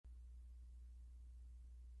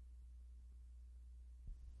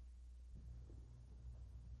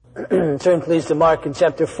Turn please to Mark in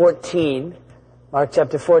chapter 14. Mark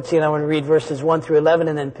chapter 14, I want to read verses 1 through 11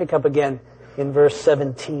 and then pick up again in verse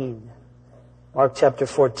 17. Mark chapter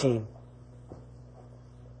 14.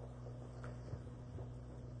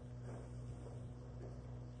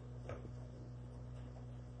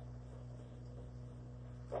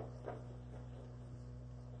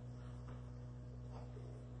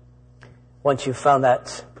 Once you've found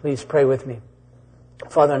that, please pray with me.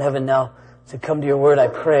 Father in heaven, now to come to your word, I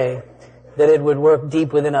pray that it would work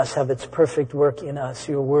deep within us, have its perfect work in us.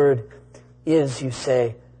 Your word is, you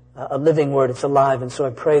say, a living word. It's alive. And so I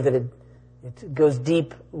pray that it goes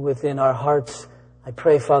deep within our hearts. I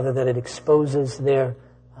pray, Father, that it exposes there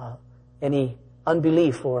any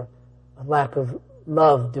unbelief or a lack of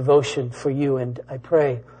love, devotion for you. And I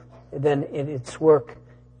pray then in its work,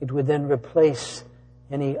 it would then replace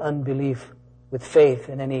any unbelief with faith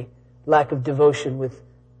and any lack of devotion with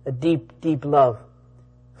a deep, deep love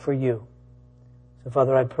for you. So,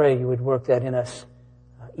 Father, I pray you would work that in us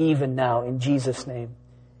even now, in Jesus' name.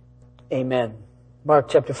 Amen. Mark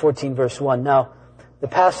chapter 14, verse 1. Now, the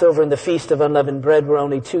Passover and the Feast of Unleavened Bread were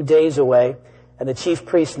only 2 days away, and the chief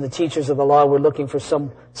priests and the teachers of the law were looking for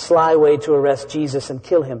some sly way to arrest Jesus and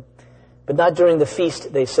kill him. But not during the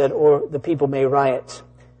feast, they said, or the people may riot.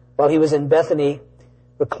 While he was in Bethany,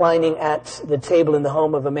 reclining at the table in the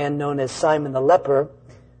home of a man known as Simon the leper,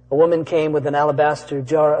 a woman came with an alabaster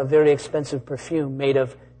jar of very expensive perfume made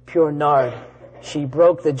of pure nard. She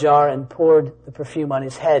broke the jar and poured the perfume on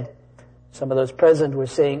his head. Some of those present were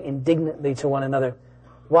saying indignantly to one another,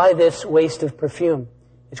 "Why this waste of perfume?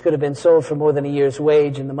 It could have been sold for more than a year's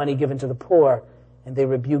wage and the money given to the poor." And they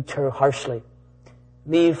rebuked her harshly.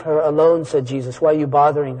 "Leave her alone," said Jesus. "Why are you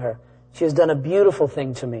bothering her? She has done a beautiful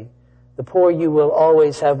thing to me. The poor you will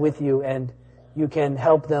always have with you, and you can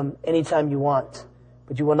help them anytime you want.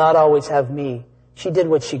 But you will not always have me. She did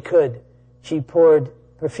what she could. She poured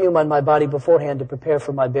perfume on my body beforehand to prepare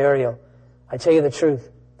for my burial. I tell you the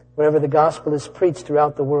truth, wherever the gospel is preached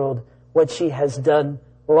throughout the world, what she has done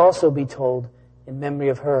will also be told in memory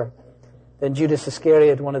of her." Then Judas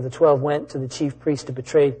Iscariot, one of the 12, went to the chief priests to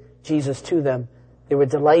betray Jesus to them. They were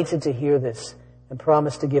delighted to hear this and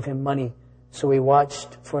promised to give him money. So he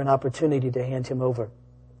watched for an opportunity to hand him over.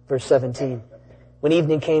 Verse 17. When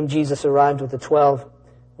evening came, Jesus arrived with the 12.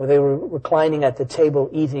 Where they were reclining at the table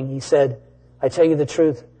eating, he said, "I tell you the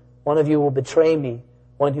truth, one of you will betray me,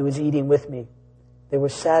 one who is eating with me." They were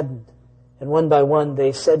saddened, and one by one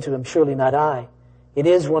they said to him, "Surely not I." "It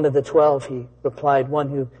is one of the 12, he replied, "one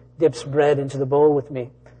who dips bread into the bowl with me.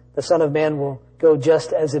 The Son of Man will go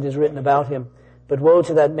just as it is written about him. But woe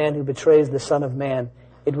to that man who betrays the Son of Man.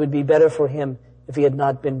 It would be better for him if he had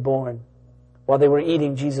not been born." While they were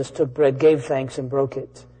eating, Jesus took bread, gave thanks, and broke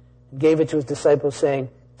it, and gave it to his disciples, saying,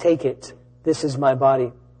 "Take it, this is my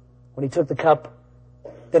body." When he took the cup,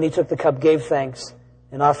 gave thanks,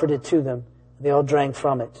 and offered it to them. They all drank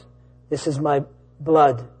from it. "This is my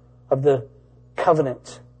blood of the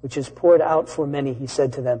covenant, which is poured out for many," he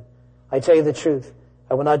said to them. "I tell you the truth,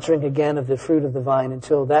 I will not drink again of the fruit of the vine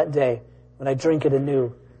until that day when I drink it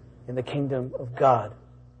anew in the kingdom of God."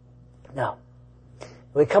 Now,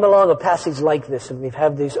 we come along a passage like this, and we've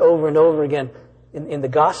had these over and over again in the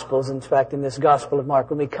Gospels, in fact, in this Gospel of Mark.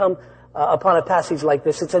 When we come upon a passage like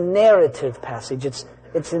this, it's a narrative passage.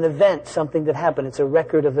 It's an event, something that happened. It's a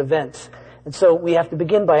record of events. And so we have to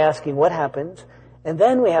begin by asking what happened, and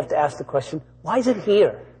then we have to ask the question, why is it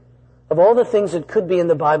here? Of all the things that could be in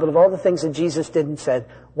the Bible, of all the things that Jesus did and said,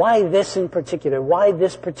 why this in particular? Why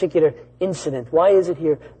this particular incident? Why is it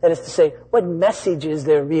here? That is to say, what message is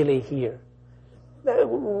there really here?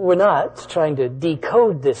 We're not trying to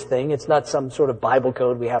decode this thing. It's not some sort of Bible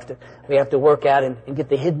code we have to work at and get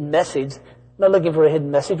the hidden message. We're not looking for a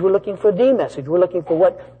hidden message. We're looking for the message. We're looking for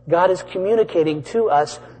what God is communicating to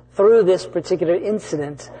us through this particular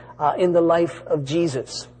incident in the life of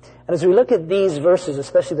Jesus. And as we look at these verses,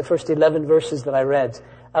 especially the first 11 verses that I read,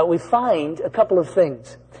 we find a couple of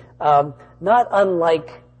things. Not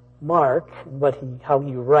unlike Mark, how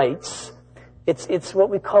he writes, it's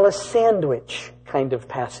what we call a sandwich kind of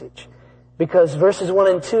passage. Because verses 1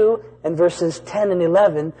 and 2 and verses 10 and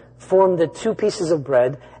 11 form the 2 pieces of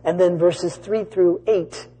bread, and then verses 3 through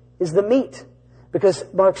 8 is the meat. Because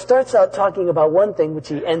Mark starts out talking about one thing, which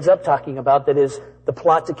he ends up talking about, that is the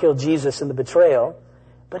plot to kill Jesus and the betrayal.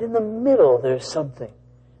 But in the middle, there's something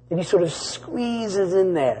that he sort of squeezes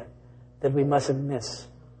in there that we mustn't miss.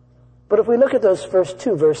 But if we look at those first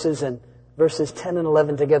 2 verses and verses 10 and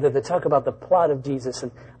 11 together, they talk about the plot of Jesus.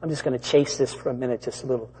 And I'm just going to chase this for a minute, just a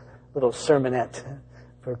little sermonette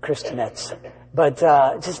for Christianettes. But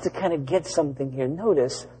just to kind of get something here,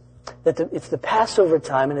 notice that it's the Passover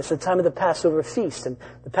time, and it's the time of the Passover feast. And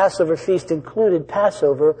the Passover feast included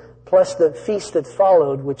Passover plus the feast that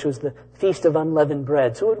followed, which was the Feast of Unleavened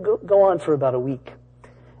Bread. So it would go on for about a week.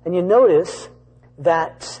 And you notice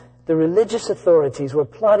that the religious authorities were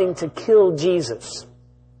plotting to kill Jesus.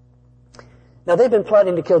 Now, they've been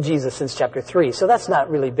plotting to kill Jesus since chapter 3, so that's not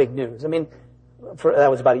really big news. I mean, that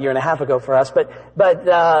was about a year and a half ago for us, but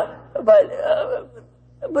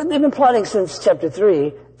they've been plotting since chapter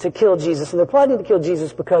 3 to kill Jesus, and they're plotting to kill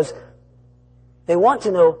Jesus because they want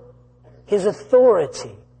to know his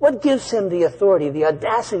authority. What gives him the authority, the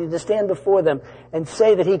audacity to stand before them and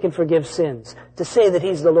say that he can forgive sins, to say that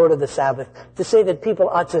he's the Lord of the Sabbath, to say that people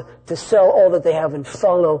ought to sell all that they have and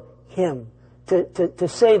follow him, to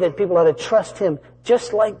say that people ought to trust him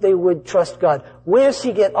just like they would trust God. Where's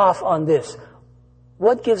he get off on this?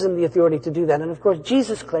 What gives him the authority to do that? And of course,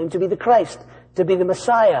 Jesus claimed to be the Christ, to be the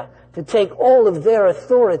Messiah, to take all of their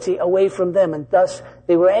authority away from them, and thus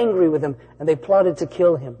they were angry with him and they plotted to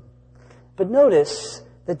kill him. But notice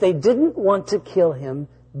that they didn't want to kill him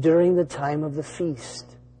during the time of the feast.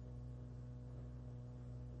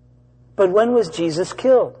 But when was Jesus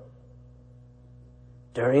killed?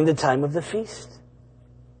 During the time of the feast.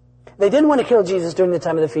 They didn't want to kill Jesus during the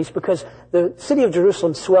time of the feast because the city of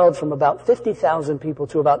Jerusalem swelled from about 50,000 people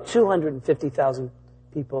to about 250,000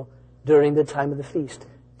 people during the time of the feast,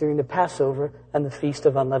 during the Passover and the Feast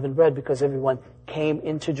of Unleavened Bread, because everyone came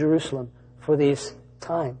into Jerusalem for these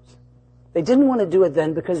times. They didn't want to do it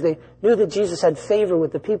then because they knew that Jesus had favor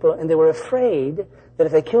with the people, and they were afraid that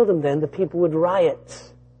if they killed him then, the people would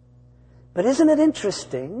riot. But isn't it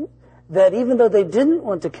interesting that even though they didn't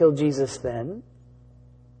want to kill Jesus then,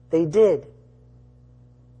 they did?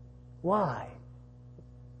 Why?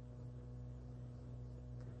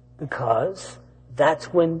 Because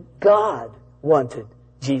that's when God wanted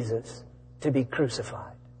Jesus to be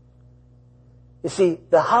crucified. You see,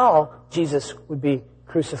 the how Jesus would be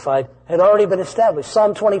crucified had already been established.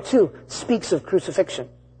 Psalm 22 speaks of crucifixion.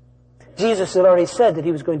 Jesus had already said that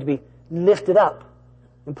he was going to be lifted up,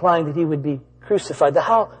 implying that he would be crucified. The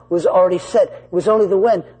how was already set. It was only the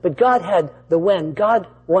when. But God had the when. God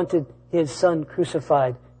wanted his Son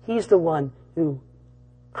crucified. He's the one who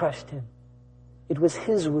crushed him. It was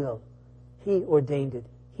his will. He ordained it.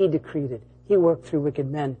 He decreed it. He worked through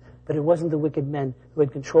wicked men. But it wasn't the wicked men who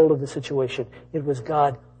had control of the situation. It was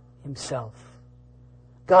God himself.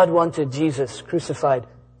 God wanted Jesus crucified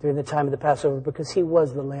during the time of the Passover because he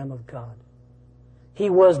was the Lamb of God. He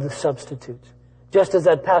was the substitute. Just as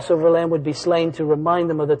that Passover lamb would be slain to remind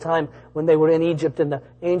them of the time when they were in Egypt and the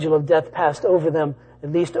angel of death passed over them,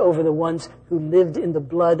 at least over the ones who lived in the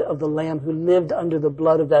blood of the lamb, who lived under the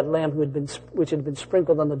blood of that lamb which had been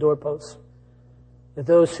sprinkled on the doorposts. That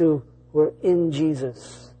those who were in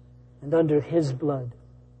Jesus and under his blood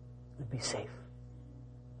would be safe.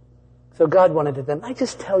 So God wanted it then. I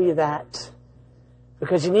just tell you that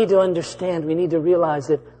because you need to understand, we need to realize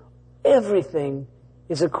that everything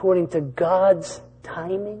is according to God's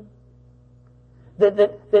timing.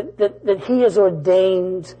 That he has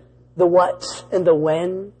ordained the what and the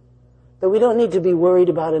when. That we don't need to be worried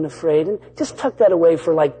about and afraid. And just tuck that away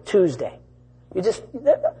for like Tuesday.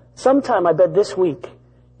 Sometime, I bet this week,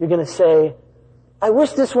 you're going to say, I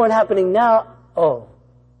wish this weren't happening now. Oh,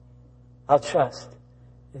 I'll trust.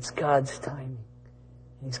 It's God's timing.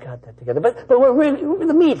 He's got that together. But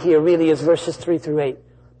the meat here really is verses 3 through 8.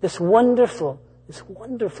 This wonderful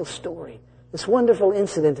story, this wonderful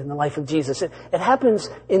incident in the life of Jesus. It happens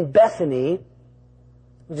in Bethany,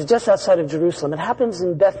 which is just outside of Jerusalem. It happens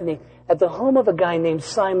in Bethany at the home of a guy named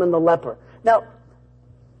Simon the leper. Now,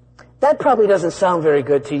 that probably doesn't sound very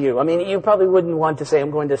good to you. I mean, you probably wouldn't want to say,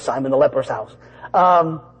 I'm going to Simon the leper's house.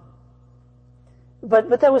 But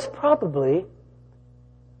that was probably,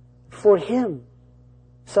 for him,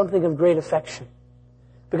 something of great affection.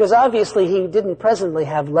 Because obviously he didn't presently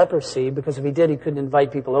have leprosy, because if he did, he couldn't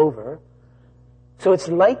invite people over. So it's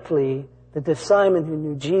likely that this Simon who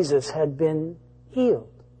knew Jesus had been healed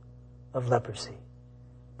of leprosy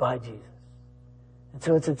by Jesus. And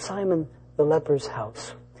so it's at Simon the leper's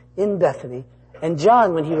house in Bethany. And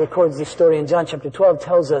John, when he records this story in John chapter 12,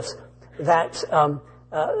 tells us that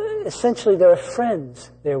essentially there are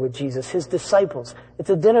friends there with Jesus, his disciples. It's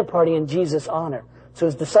a dinner party in Jesus' honor. So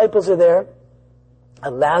his disciples are there.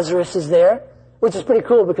 Lazarus is there, which is pretty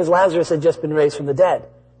cool because Lazarus had just been raised from the dead.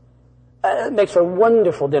 It makes for a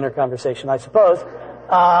wonderful dinner conversation, I suppose.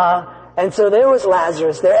 And so there was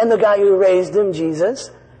Lazarus there, and the guy who raised him, Jesus.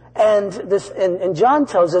 And John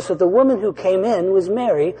tells us that the woman who came in was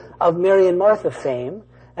Mary, of Mary and Martha fame.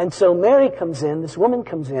 And so Mary comes in, this woman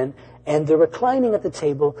comes in, and they're reclining at the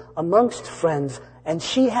table amongst friends, And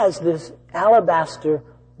she has this alabaster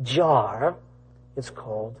jar, it's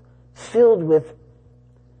called, filled with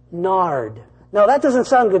nard. Now that doesn't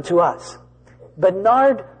sound good to us, but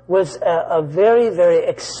nard was a very, very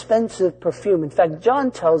expensive perfume. In fact,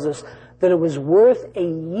 John tells us that it was worth a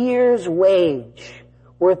year's wage,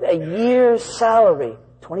 worth a year's salary.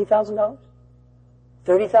 $20,000?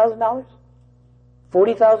 $30,000?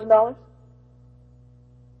 $40,000?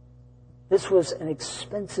 This was an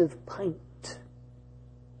expensive pint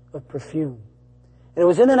of perfume. And it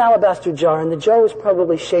was in an alabaster jar, and the jar was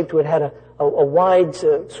probably shaped where it had a wide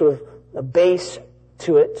sort of a base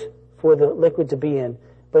to it for the liquid to be in.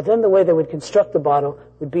 But then the way they would construct the bottle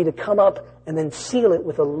would be to come up and then seal it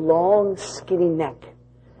with a long, skinny neck.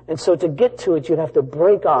 And so to get to it, you'd have to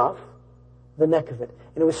break off the neck of it.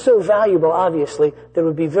 And it was so valuable, obviously, that it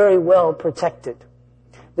would be very well protected.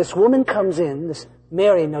 This woman comes in, this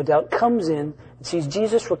Mary, no doubt, comes in and sees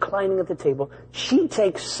Jesus reclining at the table. She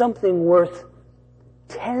takes something worth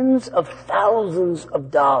tens of thousands of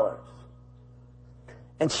dollars.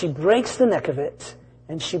 And she breaks the neck of it,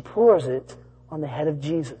 and she pours it on the head of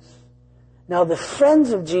Jesus. Now, the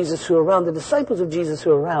friends of Jesus who are around, the disciples of Jesus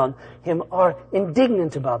who are around him are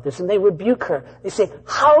indignant about this, and they rebuke her. They say,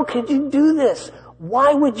 how could you do this?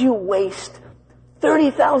 Why would you waste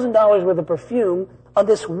 $30,000 worth of perfume on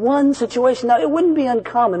this one situation? Now, it wouldn't be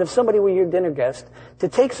uncommon if somebody were your dinner guest to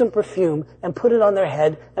take some perfume and put it on their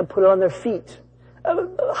head and put it on their feet.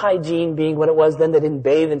 Hygiene being what it was then, they didn't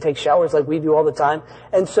bathe and take showers like we do all the time,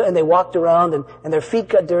 and they walked around and their feet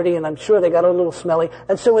got dirty, and I'm sure they got a little smelly,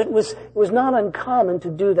 and so it was not uncommon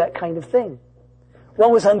to do that kind of thing.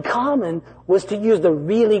 What was uncommon was to use the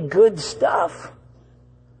really good stuff.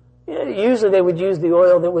 Usually they would use the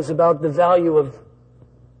oil that was about the value of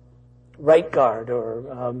Right Guard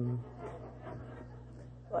or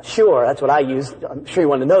Sure, that's what I use. I'm sure you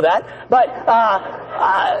want to know that, but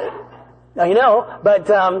now you know, but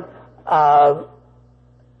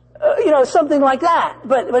something like that,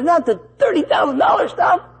 but not the $30,000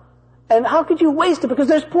 stuff. And how could you waste it? Because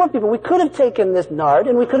there's poor people. We could have taken this nard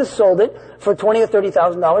and we could have sold it for $20,000 or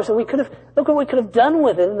 $30,000, and we could have look what we could have done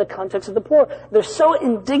with it in the context of the poor. They're so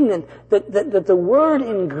indignant that the word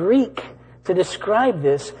in Greek to describe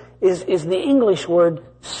this is the English word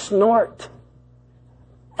snort,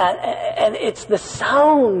 and it's the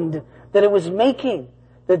sound that it was making.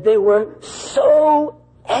 That they were so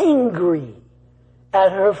angry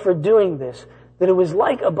at her for doing this, that it was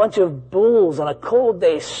like a bunch of bulls on a cold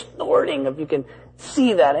day snorting, if you can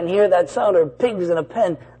see that and hear that sound, or pigs in a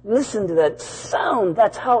pen. Listen to that sound.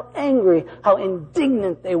 That's how angry, how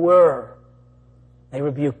indignant they were. They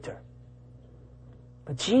rebuked her.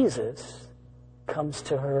 But Jesus comes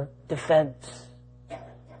to her defense.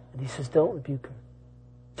 And he says, don't rebuke her.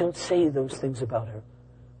 Don't say those things about her.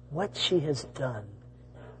 What she has done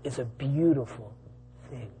is a beautiful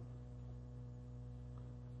thing.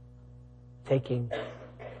 Taking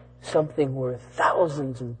something worth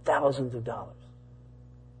thousands and thousands of dollars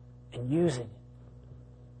and using it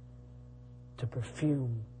to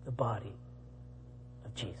perfume the body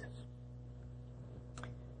of Jesus.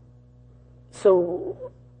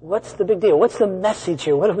 So, what's the big deal? What's the message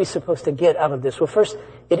here? What are we supposed to get out of this? Well, first,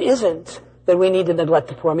 it isn't that we need to neglect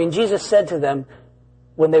the poor. I mean, Jesus said to them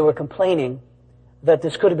when they were complaining that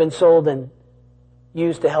this could have been sold and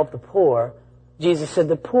used to help the poor. Jesus said,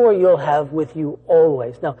 the poor you'll have with you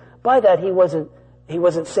always. Now, by that, he wasn't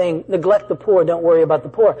saying, neglect the poor, don't worry about the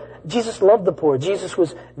poor. Jesus loved the poor. Jesus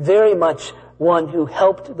was very much one who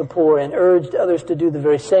helped the poor and urged others to do the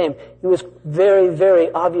very same. He was very,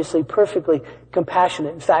 very obviously perfectly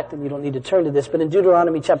compassionate. In fact, and you don't need to turn to this, but in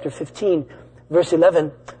Deuteronomy chapter 15, verse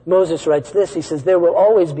 11, Moses writes this. He says, there will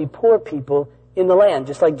always be poor people in the land,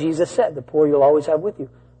 just like Jesus said, the poor you'll always have with you.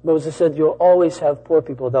 Moses said, you'll always have poor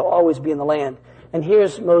people. They'll always be in the land. And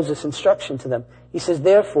here's Moses' instruction to them. He says,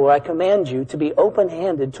 therefore, I command you to be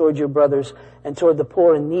open-handed toward your brothers and toward the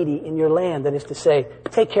poor and needy in your land. That is to say,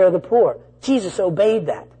 take care of the poor. Jesus obeyed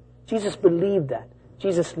that. Jesus believed that.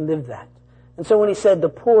 Jesus lived that. And so when he said, the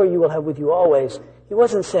poor you will have with you always, he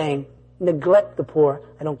wasn't saying, neglect the poor.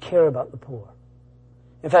 I don't care about the poor.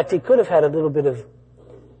 In fact, he could have had a little bit of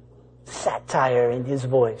satire in his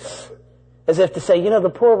voice, as if to say, the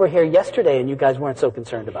poor were here yesterday and you guys weren't so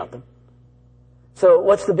concerned about them. So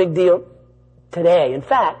what's the big deal today? In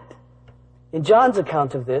fact, in John's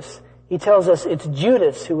account of this, he tells us it's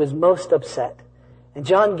Judas who was most upset. And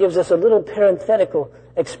John gives us a little parenthetical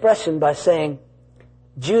expression by saying,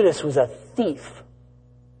 Judas was a thief.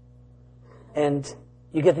 And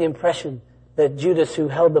you get the impression that Judas, who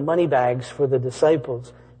held the money bags for the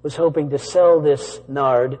disciples, was hoping to sell this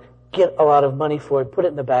nard, get a lot of money for it, put it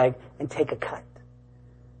in the bag, and take a cut.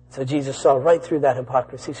 So Jesus saw right through that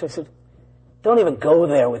hypocrisy. So he said, don't even go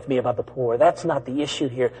there with me about the poor. That's not the issue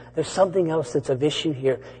here. There's something else that's of issue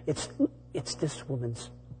here. It's this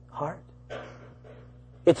woman's heart.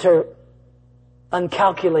 It's her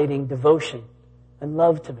uncalculating devotion and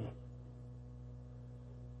love to me.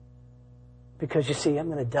 Because you see, I'm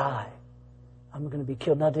going to die. I'm going to be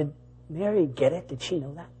killed. Now, did Mary get it? Did she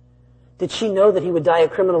know that? Did she know that he would die a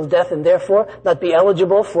criminal's death and therefore not be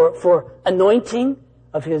eligible for anointing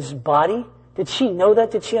of his body? Did she know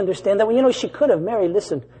that? Did she understand that? Well, you know, she could have. Mary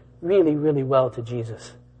listened really, really well to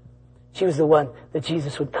Jesus. She was the one that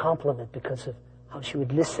Jesus would compliment because of how she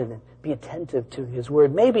would listen and be attentive to his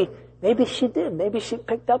word. Maybe she did. Maybe she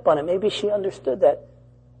picked up on it. Maybe she understood that.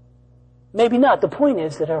 Maybe not. The point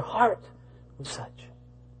is that her heart was such.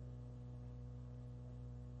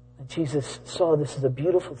 And Jesus saw this as a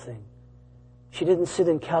beautiful thing. She didn't sit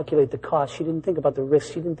and calculate the cost. She didn't think about the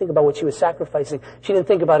risk. She didn't think about what she was sacrificing. She didn't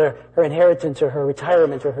think about her inheritance or her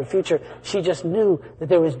retirement or her future. She just knew that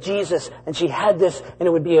there was Jesus and she had this and it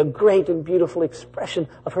would be a great and beautiful expression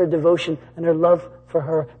of her devotion and her love for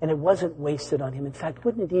her, and it wasn't wasted on him. In fact,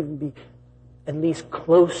 wouldn't it even be at least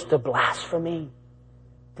close to blasphemy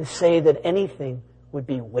to say that anything would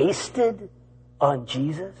be wasted on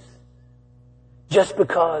Jesus just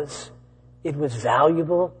because it was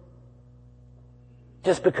valuable?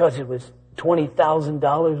 Just because it was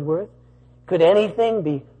 $20,000 worth? Could anything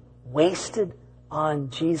be wasted on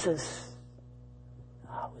Jesus?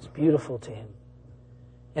 Oh, it was beautiful to him.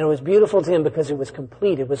 And it was beautiful to him because it was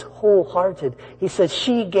complete. It was wholehearted. He said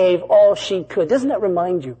she gave all she could. Doesn't that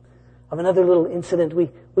remind you of another little incident? We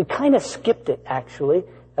kind of skipped it, actually,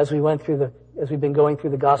 as we've been going through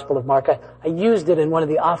the Gospel of Mark. I used it in one of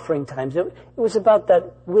the offering times. It was about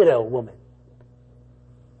that widow woman.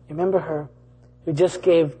 You remember her? Who just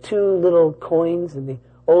gave 2 little coins. In the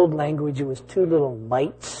old language, it was 2 little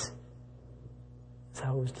mites. That's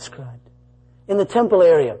how it was described. In the temple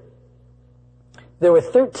area, there were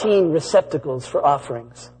 13 receptacles for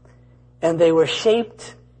offerings. And they were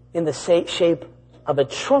shaped in the shape of a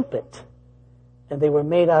trumpet. And they were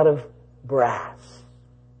made out of brass.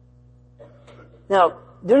 Now,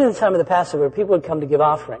 during the time of the Passover, people would come to give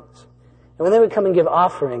offerings. And when they would come and give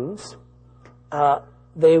offerings,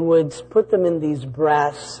 they would put them in these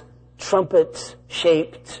brass,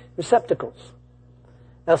 trumpet-shaped receptacles.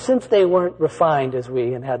 Now, since they weren't refined as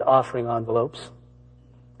we and had offering envelopes,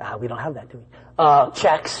 we don't have that, do we?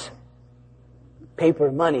 Checks,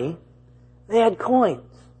 paper money, they had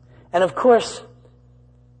coins. And of course,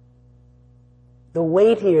 the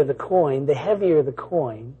weightier the coin, the heavier the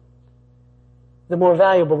coin, the more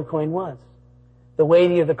valuable the coin was. The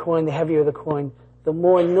weightier the coin, the heavier the coin, the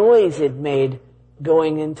more noise it made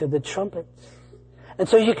going into the trumpets. And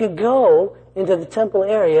so you could go into the temple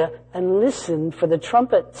area and listen for the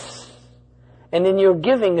trumpets. And in your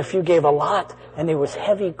giving, if you gave a lot and there was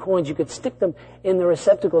heavy coins, you could stick them in the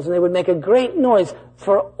receptacles and they would make a great noise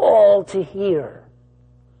for all to hear.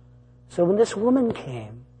 So when this woman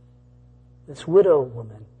came, this widow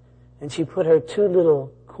woman, and she put her 2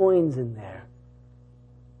 little coins in there,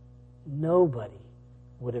 nobody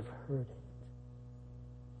would have heard it.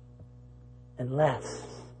 Unless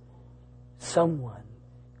someone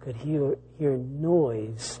could hear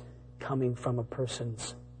noise coming from a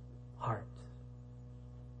person's heart.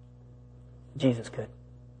 Jesus could.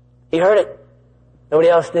 He heard it. Nobody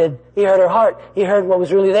else did. He heard her heart. He heard what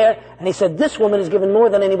was really there. And he said, this woman has given more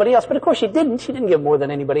than anybody else. But of course she didn't. She didn't give more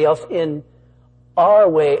than anybody else in our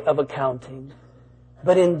way of accounting.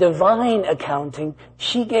 But in divine accounting,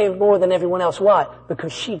 she gave more than everyone else. Why?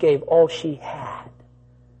 Because she gave all she had.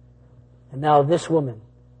 And now this woman,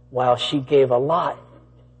 while she gave a lot,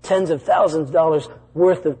 tens of thousands of dollars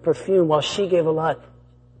worth of perfume, while she gave a lot,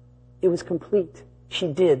 it was complete. She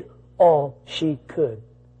did all she could.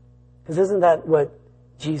 Because isn't that what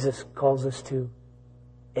Jesus calls us to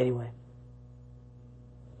anyway?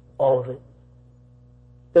 All of it.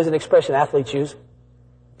 There's an expression athletes use.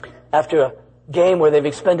 After a game where they've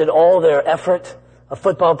expended all their effort, a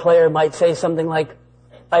football player might say something like,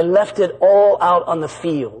 I left it all out on the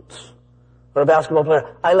field. Or a basketball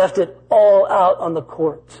player, I left it all out on the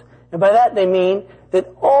court. And by that they mean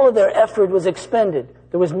that all of their effort was expended.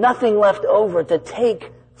 There was nothing left over to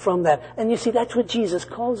take from that. And you see, that's what Jesus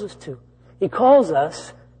calls us to. He calls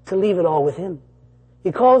us to leave it all with Him.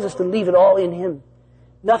 He calls us to leave it all in Him.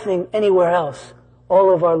 Nothing anywhere else.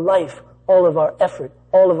 All of our life, all of our effort,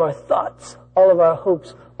 all of our thoughts, all of our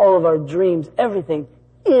hopes, all of our dreams, everything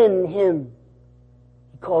in Him.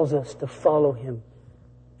 He calls us to follow Him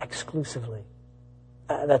exclusively.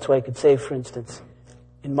 That's why I could say, for instance,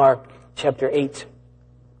 in Mark chapter 8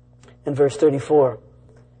 and verse 34,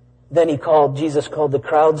 Then Jesus called the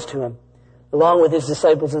crowds to him, along with his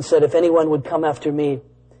disciples, and said, if anyone would come after me,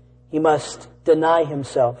 he must deny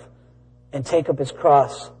himself and take up his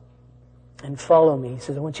cross and follow me. He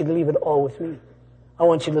says, I want you to leave it all with me. I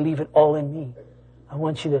want you to leave it all in me. I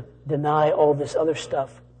want you to deny all this other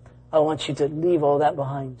stuff. I want you to leave all that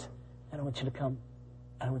behind. And I want you to come.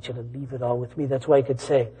 I want you to leave it all with me. That's why he could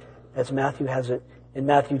say, as Matthew has it, in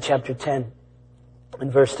Matthew chapter 10, in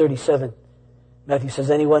verse 37, Matthew says,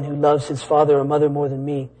 anyone who loves his father or mother more than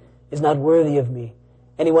me is not worthy of me.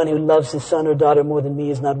 Anyone who loves his son or daughter more than me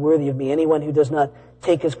is not worthy of me. Anyone who does not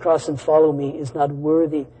take his cross and follow me is not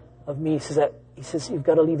worthy of me. He says, you've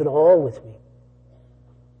got to leave it all with me.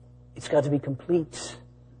 It's got to be complete.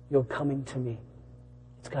 You're coming to me.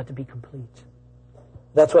 It's got to be complete.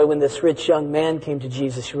 That's why when this rich young man came to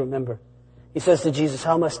Jesus, you remember, he says to Jesus,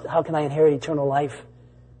 how can I inherit eternal life?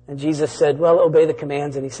 And Jesus said, well, obey the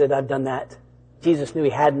commands. And he said, I've done that. Jesus knew he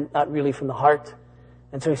hadn't, not really from the heart.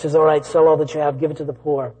 And so he says, all right, sell all that you have, give it to the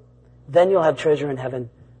poor. Then you'll have treasure in heaven.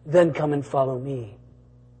 Then come and follow me.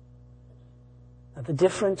 Now, the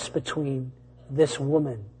difference between this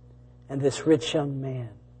woman and this rich young man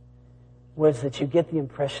was that you get the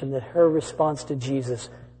impression that her response to Jesus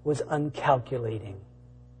was uncalculating.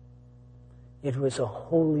 It was a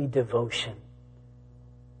holy devotion.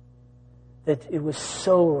 That it was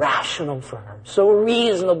so rational for her, so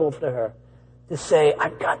reasonable for her to say,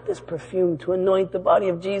 I've got this perfume to anoint the body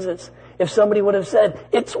of Jesus. If somebody would have said,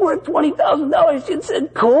 it's worth $20,000, she'd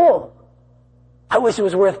said, cool. I wish it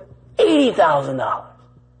was worth $80,000.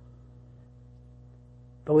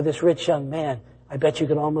 But with this rich young man, I bet you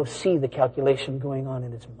could almost see the calculation going on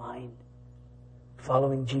in his mind.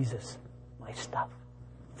 Following Jesus, my stuff.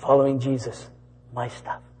 Following Jesus, my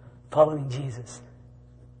stuff. Following Jesus,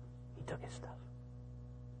 he took his stuff.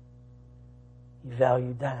 He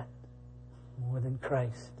valued that more than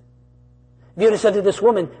Christ. If you would have said to this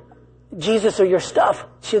woman, Jesus or your stuff,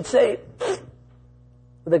 she'd say,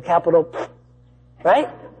 with a capital, right?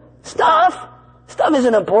 Stuff! Stuff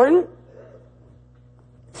isn't important.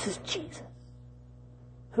 This is Jesus.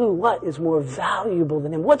 Who, what is more valuable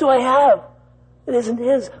than him? What do I have that isn't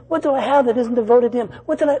his? What do I have that isn't devoted to him?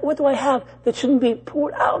 What do I have that shouldn't be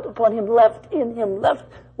poured out upon him, left in him, left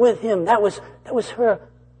with him? That was her,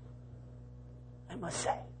 I must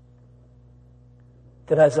say,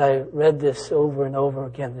 that as I read this over and over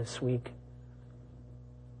again this week,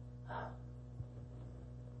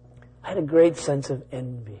 I had a great sense of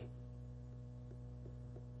envy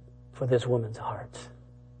for this woman's heart.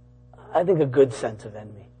 I think a good sense of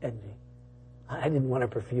envy. I didn't want her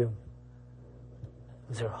perfume. It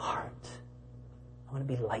was her heart. I want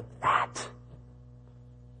to be like that.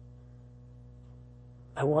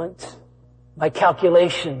 I want my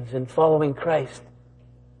calculations in following Christ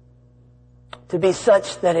to be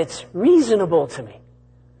such that it's reasonable to me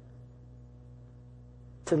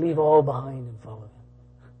to leave all behind and follow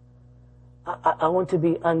him. I want to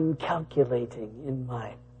be uncalculating in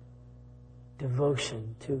my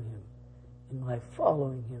devotion to him, in my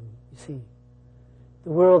following him. You see, the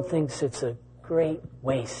world thinks it's a great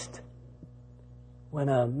waste when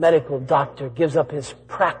a medical doctor gives up his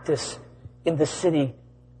practice in the city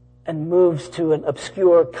and moves to an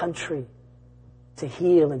obscure country to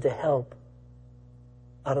heal and to help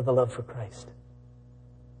out of the love for Christ.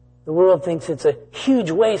 The world thinks it's a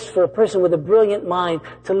huge waste for a person with a brilliant mind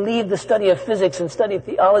to leave the study of physics and study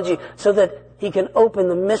theology so that he can open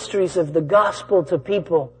the mysteries of the gospel to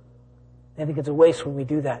people. I think it's a waste when we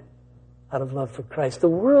do that out of love for Christ. The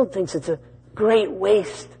world thinks it's a great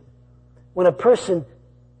waste when a person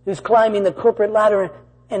who's climbing the corporate ladder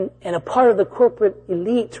and a part of the corporate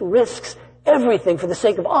elite risks everything for the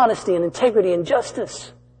sake of honesty and integrity and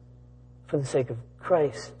justice for the sake of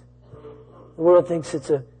Christ. The world thinks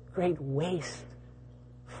it's a great waste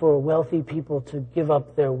for wealthy people to give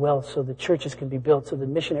up their wealth so the churches can be built, so the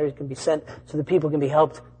missionaries can be sent, so the people can be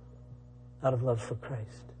helped out of love for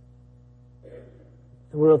Christ.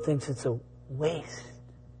 The world thinks it's a waste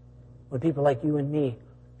when people like you and me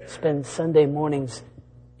spend Sunday mornings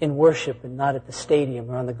in worship and not at the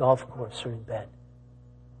stadium or on the golf course or in bed.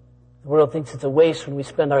 The world thinks it's a waste when we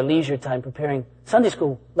spend our leisure time preparing Sunday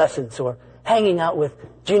school lessons or hanging out with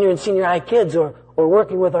junior and senior high kids or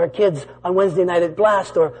working with our kids on Wednesday night at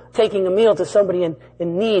Blast or taking a meal to somebody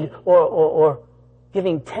in need or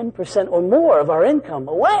giving 10% or more of our income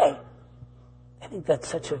away. I think that's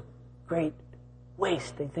such a great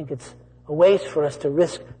waste. They think it's a waste for us to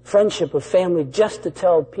risk friendship with family just to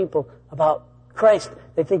tell people about Christ.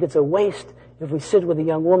 They think it's a waste if we sit with a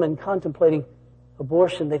young woman contemplating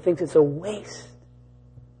abortion. They think it's a waste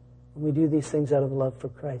when we do these things out of love for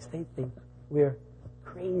Christ. They think we're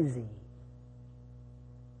crazy.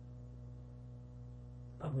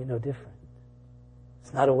 But we know different.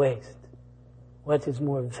 It's not a waste. What is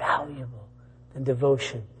more valuable than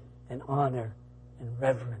devotion and honor and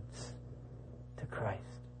reverence to Christ?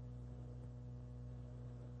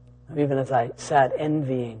 Even as I sat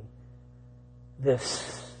envying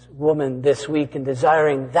this woman this week and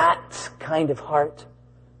desiring that kind of heart,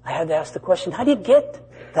 I had to ask the question, how do you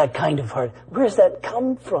get that kind of heart? Where does that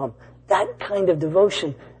come from? That kind of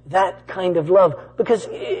devotion, that kind of love. Because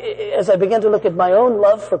as I began to look at my own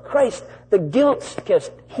love for Christ, the guilt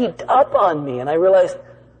just heaped up on me. And I realized,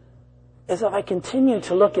 as if I continue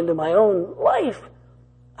to look into my own life,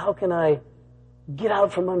 how can I get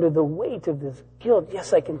out from under the weight of this guilt?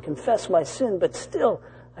 Yes, I can confess my sin, but still,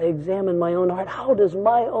 I examine my own heart. How does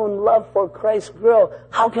my own love for Christ grow?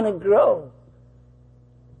 How can it grow?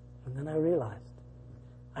 And then I realized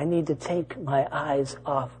I need to take my eyes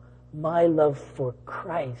off my love for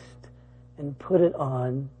Christ and put it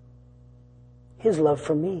on His love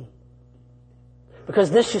for me. Because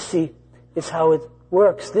this, you see, is how it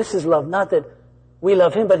works. This is love. Not that we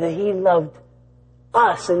love Him, but that He loved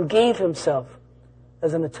us and gave Himself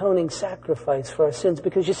as an atoning sacrifice for our sins.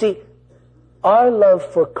 Because you see, our love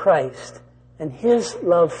for Christ and His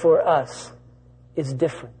love for us is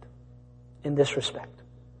different in this respect.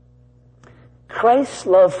 Christ's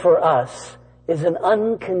love for us is an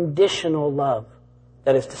unconditional love.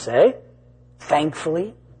 That is to say,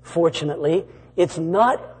 thankfully, fortunately, it's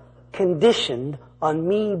not conditioned on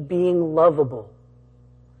me being lovable.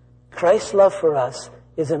 Christ's love for us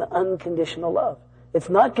is an unconditional love. It's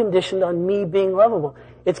not conditioned on me being lovable.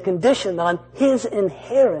 It's conditioned on His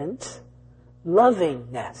inherent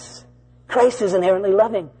lovingness. Christ is inherently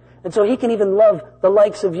loving. And so He can even love the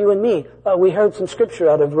likes of you and me. We heard some scripture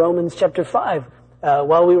out of Romans chapter 5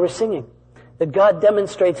 while we were singing. That God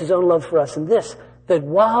demonstrates His own love for us in this, that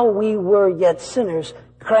while we were yet sinners,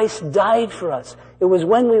 Christ died for us. It was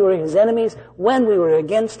when we were His enemies, when we were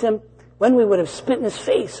against Him, when we would have spit in His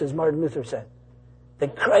face, as Martin Luther said,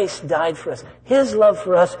 that Christ died for us. His love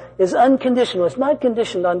for us is unconditional. It's not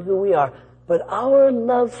conditioned on who we are, but our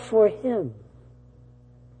love for Him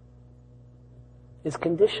is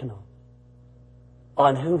conditional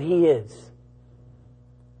on who He is,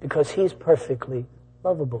 because He's perfectly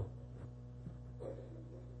lovable.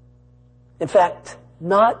 In fact,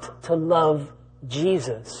 not to love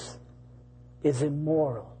Jesus is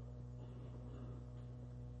immoral.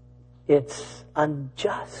 It's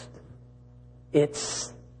unjust.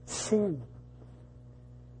 It's sin.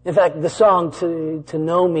 In fact, the song to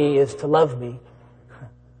know me is to love me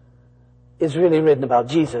is really written about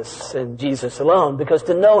Jesus and Jesus alone, because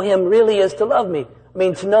to know Him really is to love me. I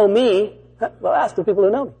mean, to know me, well, ask the people who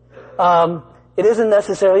know me. It isn't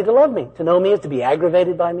necessarily to love me. To know me is to be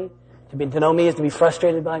aggravated by me. To know me is to be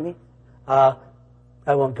frustrated by me. I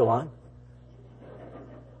won't go on.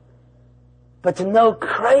 But to know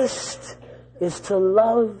Christ is to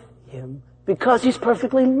love Him because He's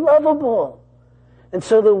perfectly lovable. And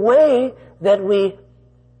so the way that we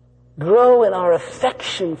grow in our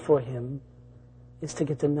affection for Him is to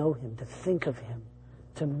get to know Him, to think of Him,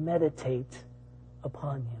 to meditate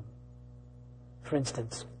upon Him. For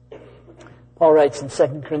instance, Paul writes in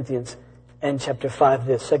 2 Corinthians and chapter 5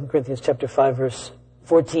 this, 2 Corinthians chapter 5 verse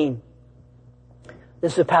 14.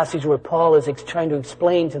 This is a passage where Paul is trying to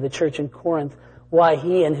explain to the church in Corinth why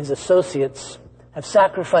he and his associates have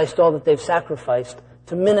sacrificed all that they've sacrificed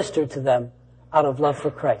to minister to them out of love for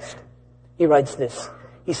Christ. He writes this.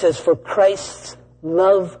 He says, "For Christ's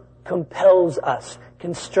love compels us,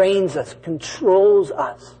 constrains us, controls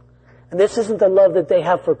us." And this isn't the love that they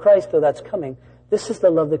have for Christ, though that's coming. This is the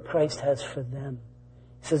love that Christ has for them.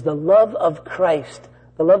 He says the love of Christ,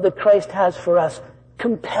 the love that Christ has for us,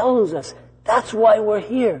 compels us. That's why we're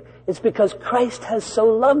here. It's because Christ has so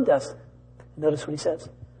loved us. Notice what he says.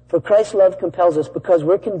 "For Christ's love compels us because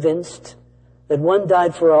we're convinced that one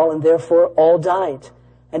died for all and therefore all died.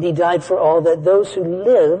 And He died for all, that those who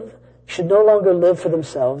live should no longer live for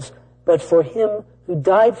themselves, but for Him who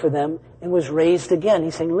died for them and was raised again."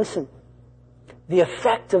 He's saying, listen, the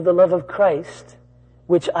effect of the love of Christ,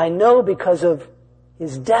 which I know because of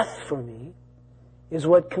His death for me, is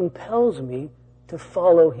what compels me to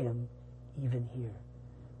follow Him even here.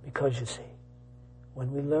 Because you see,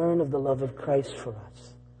 when we learn of the love of Christ for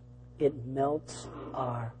us, it melts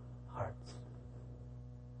our hearts.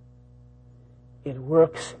 It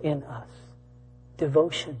works in us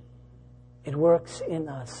devotion. It works in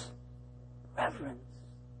us reverence.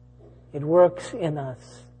 It works in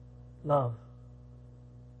us love.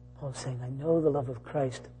 Paul's saying, I know the love of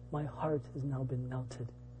Christ. My heart has now been melted.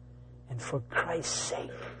 And for Christ's sake,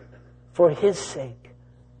 for His sake,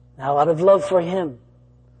 Now, out of love for Him,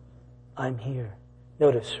 I'm here.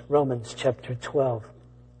 Notice Romans chapter 12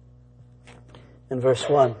 and verse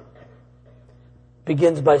 1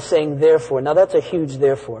 begins by saying therefore. Now that's a huge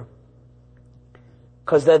therefore,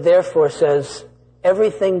 because that therefore says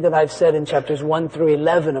everything that I've said in chapters 1 through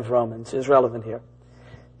 11 of Romans is relevant here.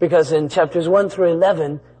 Because in chapters 1 through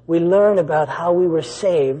 11, we learn about how we were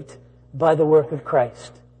saved by the work of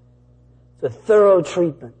Christ. The thorough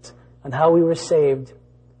treatment on how we were saved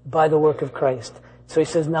by the work of Christ. So he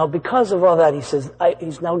says, now because of all that, he says,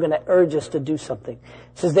 he's now going to urge us to do something.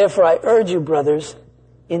 He says, therefore I urge you, brothers,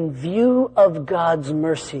 in view of God's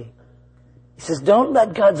mercy. He says, don't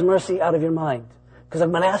let God's mercy out of your mind. Because I'm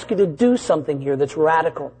going to ask you to do something here that's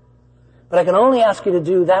radical. But I can only ask you to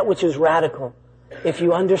do that which is radical if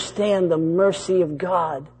you understand the mercy of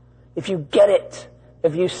God. If you get it.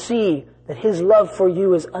 If you see that His love for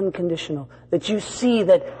you is unconditional. That you see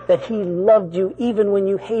that He loved you even when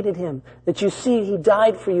you hated Him. That you see He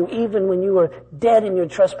died for you even when you were dead in your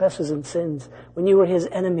trespasses and sins. When you were His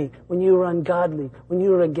enemy. When you were ungodly. When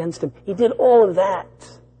you were against Him. He did all of that.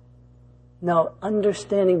 Now,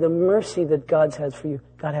 understanding the mercy that God has for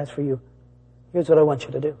you, here's what I want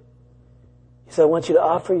you to do. He said, I want you to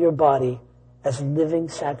offer your body as living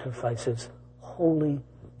sacrifices, holy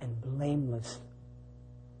and blameless.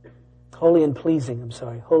 Holy and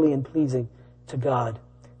pleasing to God.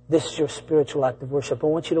 This is your spiritual act of worship. I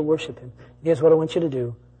want you to worship Him. Here's what I want you to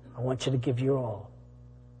do. I want you to give your all,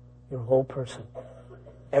 your whole person,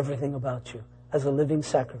 everything about you, as a living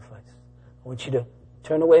sacrifice. I want you to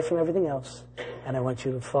turn away from everything else, and I want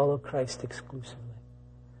you to follow Christ exclusively.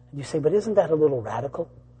 And you say, but isn't that a little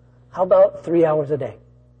radical? How about 3 hours a day?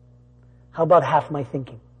 How about half my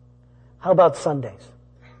thinking? How about Sundays?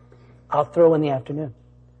 I'll throw in the afternoon.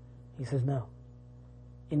 He says, no.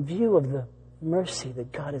 In view of the mercy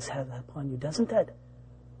that God has had upon you, doesn't that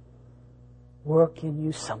work in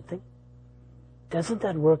you something? Doesn't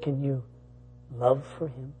that work in you love for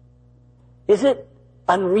Him? Is it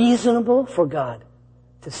unreasonable for God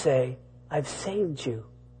to say, I've saved you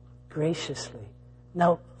graciously.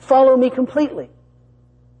 Now follow me completely.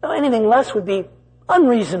 Now anything less would be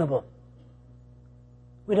unreasonable.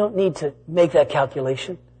 We don't need to make that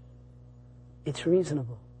calculation. It's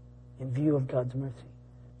reasonable in view of God's mercy.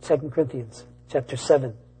 2 Corinthians chapter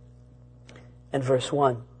 7 and verse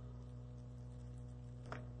 1.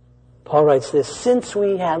 Paul writes this, since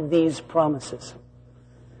we have these promises.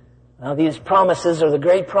 Now these promises are the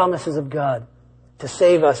great promises of God to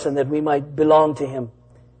save us and that we might belong to Him,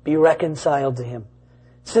 be reconciled to Him.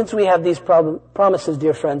 Since we have these promises,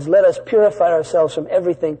 dear friends, let us purify ourselves from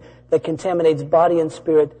everything that contaminates body and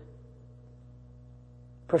spirit,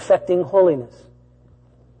 perfecting holiness.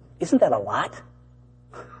 Isn't that a lot?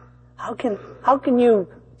 How can you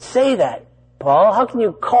say that, Paul? How can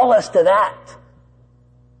you call us to that?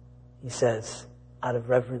 He says, out of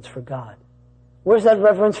reverence for God. Where's that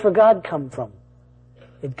reverence for God come from?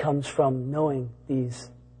 It comes from knowing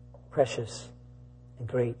these precious and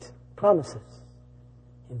great promises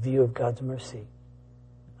in view of God's mercy,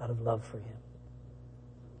 out of love for Him.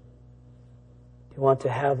 Do you want to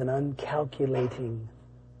have an uncalculating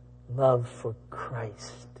love for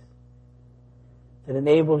Christ that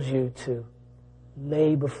enables you to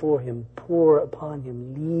lay before Him, pour upon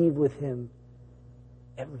Him, leave with Him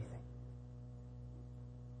everything?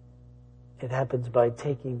 It happens by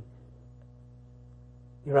taking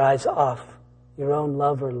your eyes off your own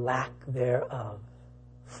love or lack thereof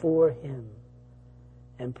for Him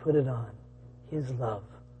and put it on His love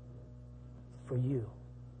for you.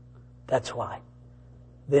 That's why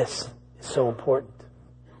this is so important.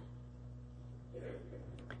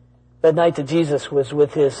 That night that Jesus was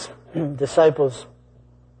with His disciples,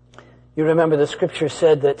 you remember the scripture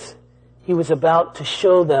said that He was about to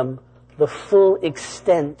show them the full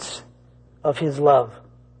extent of His love.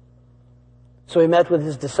 So He met with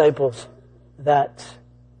His disciples that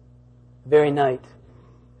very night.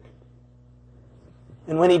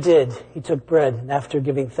 And when He did, He took bread, and after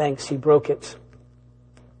giving thanks, He broke it.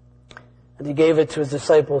 And He gave it to His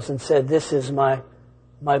disciples and said, this is my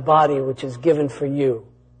body which is given for you.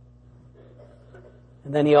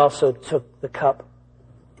 And then He also took the cup.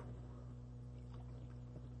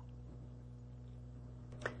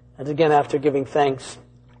 And again, after giving thanks,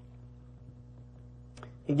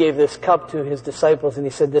 He gave this cup to His disciples, and He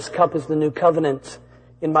said, this cup is the new covenant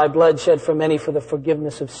in my blood shed for many for the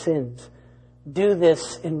forgiveness of sins. Do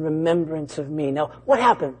this in remembrance of me. Now, what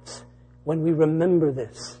happens when we remember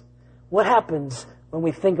this? What happens when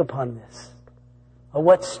we think upon this? Or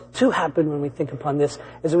what's to happen when we think upon this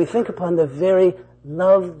is we think upon the very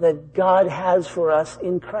love that God has for us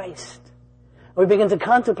in Christ. We begin to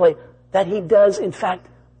contemplate that He does, in fact,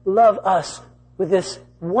 love us with this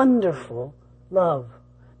wonderful love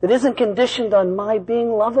that isn't conditioned on my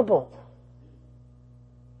being lovable.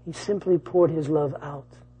 He simply poured His love out,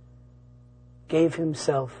 gave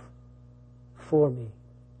Himself for me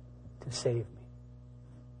to save me.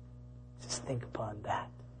 Just think upon that.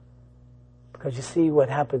 Because you see what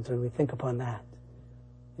happens when we think upon that.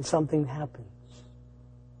 And something happens.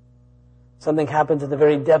 Something happens at the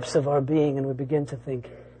very depths of our being, and we begin to think,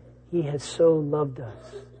 He has so loved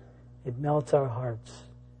us. It melts our hearts.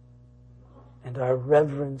 And our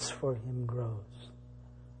reverence for Him grows.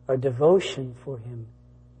 Our devotion for Him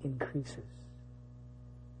increases.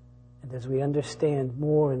 And as we understand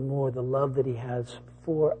more and more the love that He has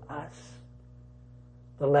for us,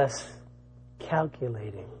 the less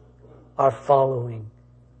calculating our following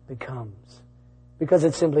becomes. Because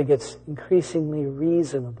it simply gets increasingly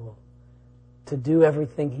reasonable to do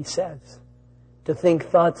everything He says, to think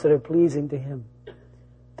thoughts that are pleasing to Him,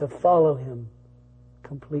 to follow Him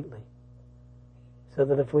completely. So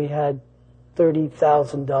that if we had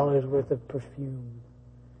 $30,000 worth of perfume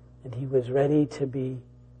and He was ready to be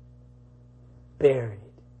buried,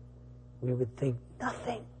 we would think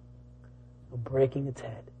nothing of breaking its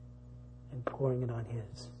head and pouring it on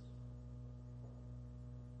His.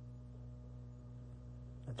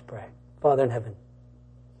 Let's pray. Father in heaven,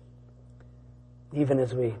 even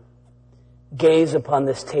as we gaze upon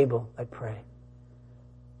this table, I pray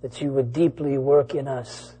that You would deeply work in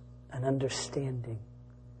us an understanding,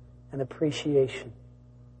 an appreciation,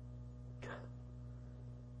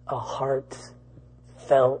 a heartfelt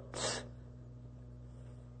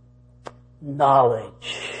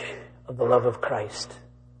knowledge of the love of Christ.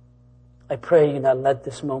 I pray You not let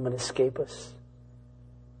this moment escape us,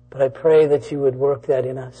 but I pray that You would work that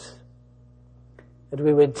in us, that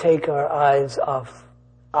we would take our eyes off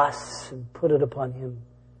us and put it upon Him.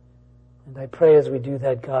 And I pray as we do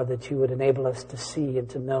that, God, that You would enable us to see and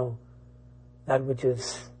to know that which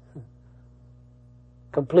is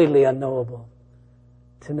completely unknowable,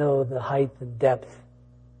 to know the height and depth,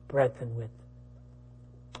 breadth and width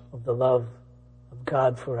of the love of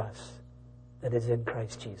God for us that is in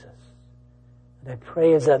Christ Jesus. And I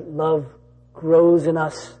pray as that love grows in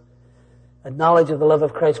us, a knowledge of the love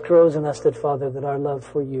of Christ grows in us, that, Father, that our love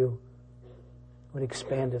for You would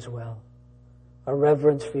expand as well. Our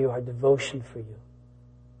reverence for You, our devotion for You,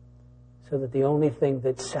 so that the only thing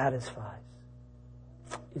that satisfies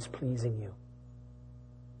is pleasing You.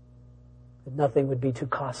 That nothing would be too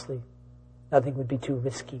costly, nothing would be too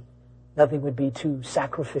risky, nothing would be too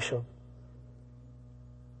sacrificial,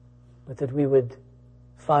 but that we would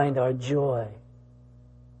find our joy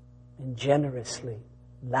in generously,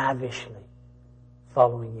 lavishly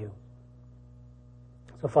following You.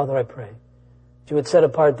 So, Father, I pray that You would set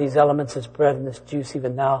apart these elements, this bread and this juice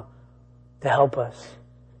even now, to help us.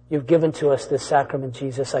 You've given to us this sacrament,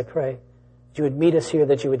 Jesus. I pray that You would meet us here,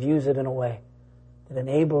 that You would use it in a way that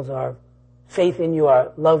enables our faith in You,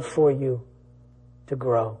 our love for You, to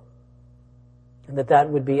grow. And that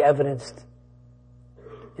would be evidenced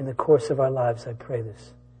in the course of our lives. I pray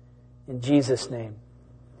this in Jesus' name.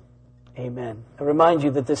 Amen. I remind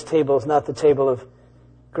you that this table is not the table of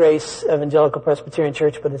Grace Evangelical Presbyterian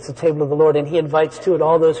Church, but it's the table of the Lord, and He invites to it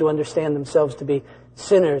all those who understand themselves to be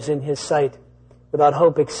sinners in His sight, without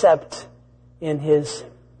hope except in His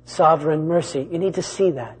sovereign mercy. You need to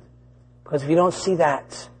see that, because if you don't see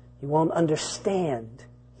that, you won't understand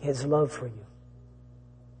His love for you.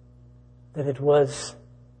 That it was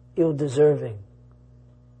ill-deserving,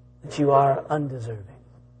 that you are undeserving.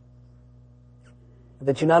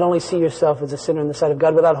 That you not only see yourself as a sinner in the sight of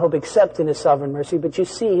God without hope except in His sovereign mercy, but you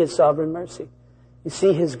see His sovereign mercy. You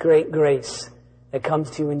see His great grace that comes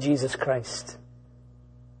to you in Jesus Christ.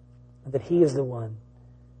 And that He is the one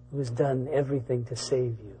who has done everything to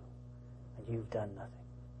save you, and you've done nothing.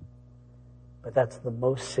 But that's the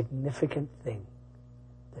most significant thing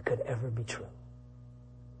that could ever be true.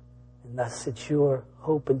 And thus it's your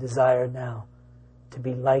hope and desire now to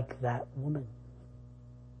be like that woman,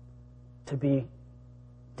 to be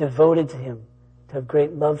devoted to Him, to have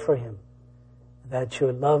great love for Him, that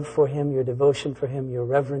your love for Him, your devotion for Him, your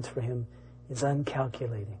reverence for Him is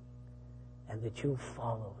uncalculating, and that you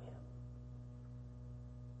follow Him.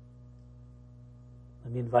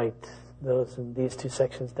 Let me invite those in these two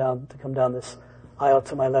sections down to come down this aisle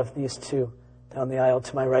to my left, these two down the aisle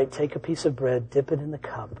to my right. Take a piece of bread, dip it in the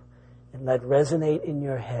cup, and let resonate in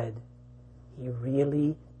your head, He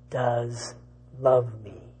really does love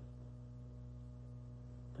me.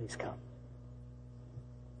 Please come.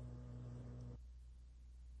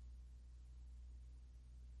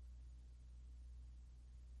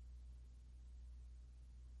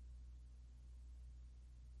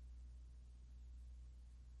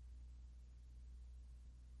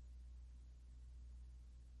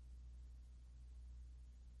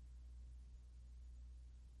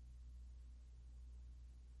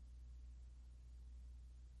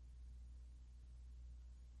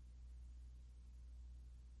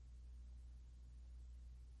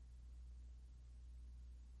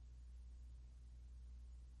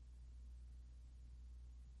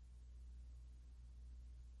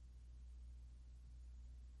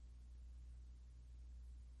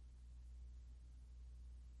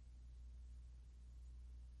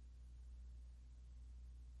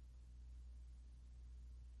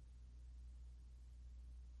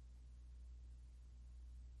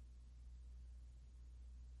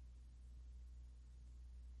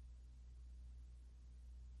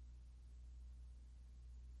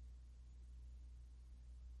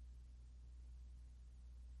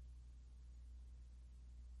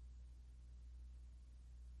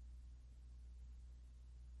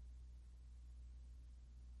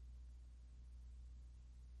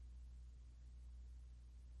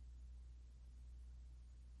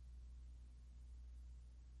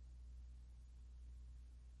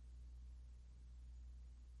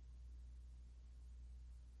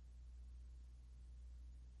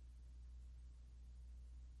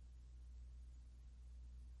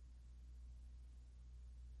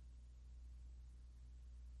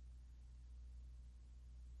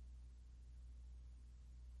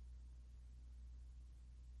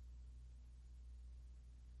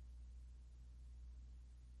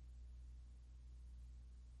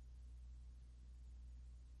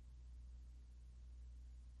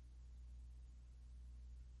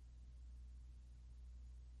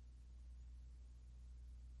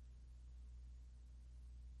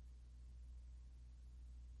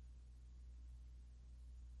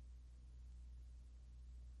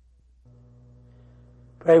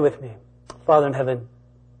 Pray with me. Father in heaven,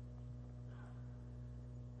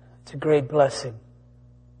 it's a great blessing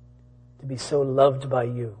to be so loved by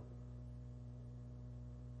you.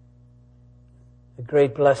 The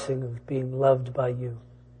great blessing of being loved by you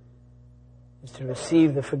is to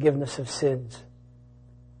receive the forgiveness of sins,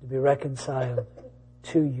 to be reconciled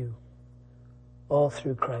to you, all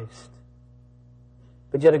through Christ.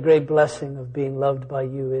 But yet a great blessing of being loved by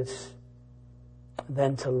you is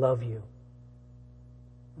then to love you.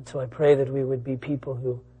 And so I pray that we would be people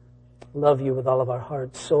who love you with all of our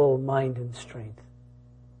heart, soul, mind, and strength.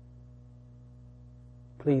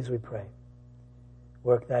 Please, we pray,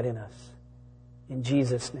 work that in us. In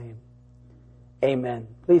Jesus' name, amen.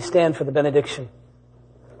 Please stand for the benediction.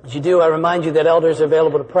 As you do, I remind you that elders are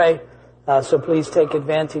available to pray, so please take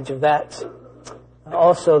advantage of that.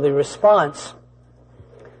 Also, the response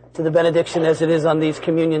to the benediction, as it is on these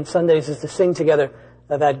communion Sundays, is to sing together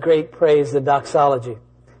that great praise, the doxology.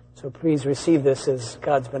 So please receive this as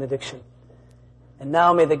God's benediction. And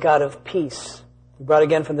now may the God of peace, who brought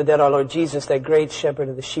again from the dead our Lord Jesus, that great shepherd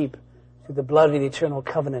of the sheep, through the blood of the eternal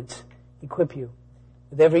covenant, equip you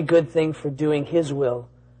with every good thing for doing His will,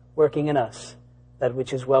 working in us that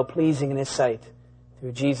which is well-pleasing in His sight,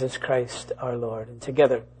 through Jesus Christ our Lord. And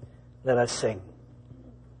together, let us sing.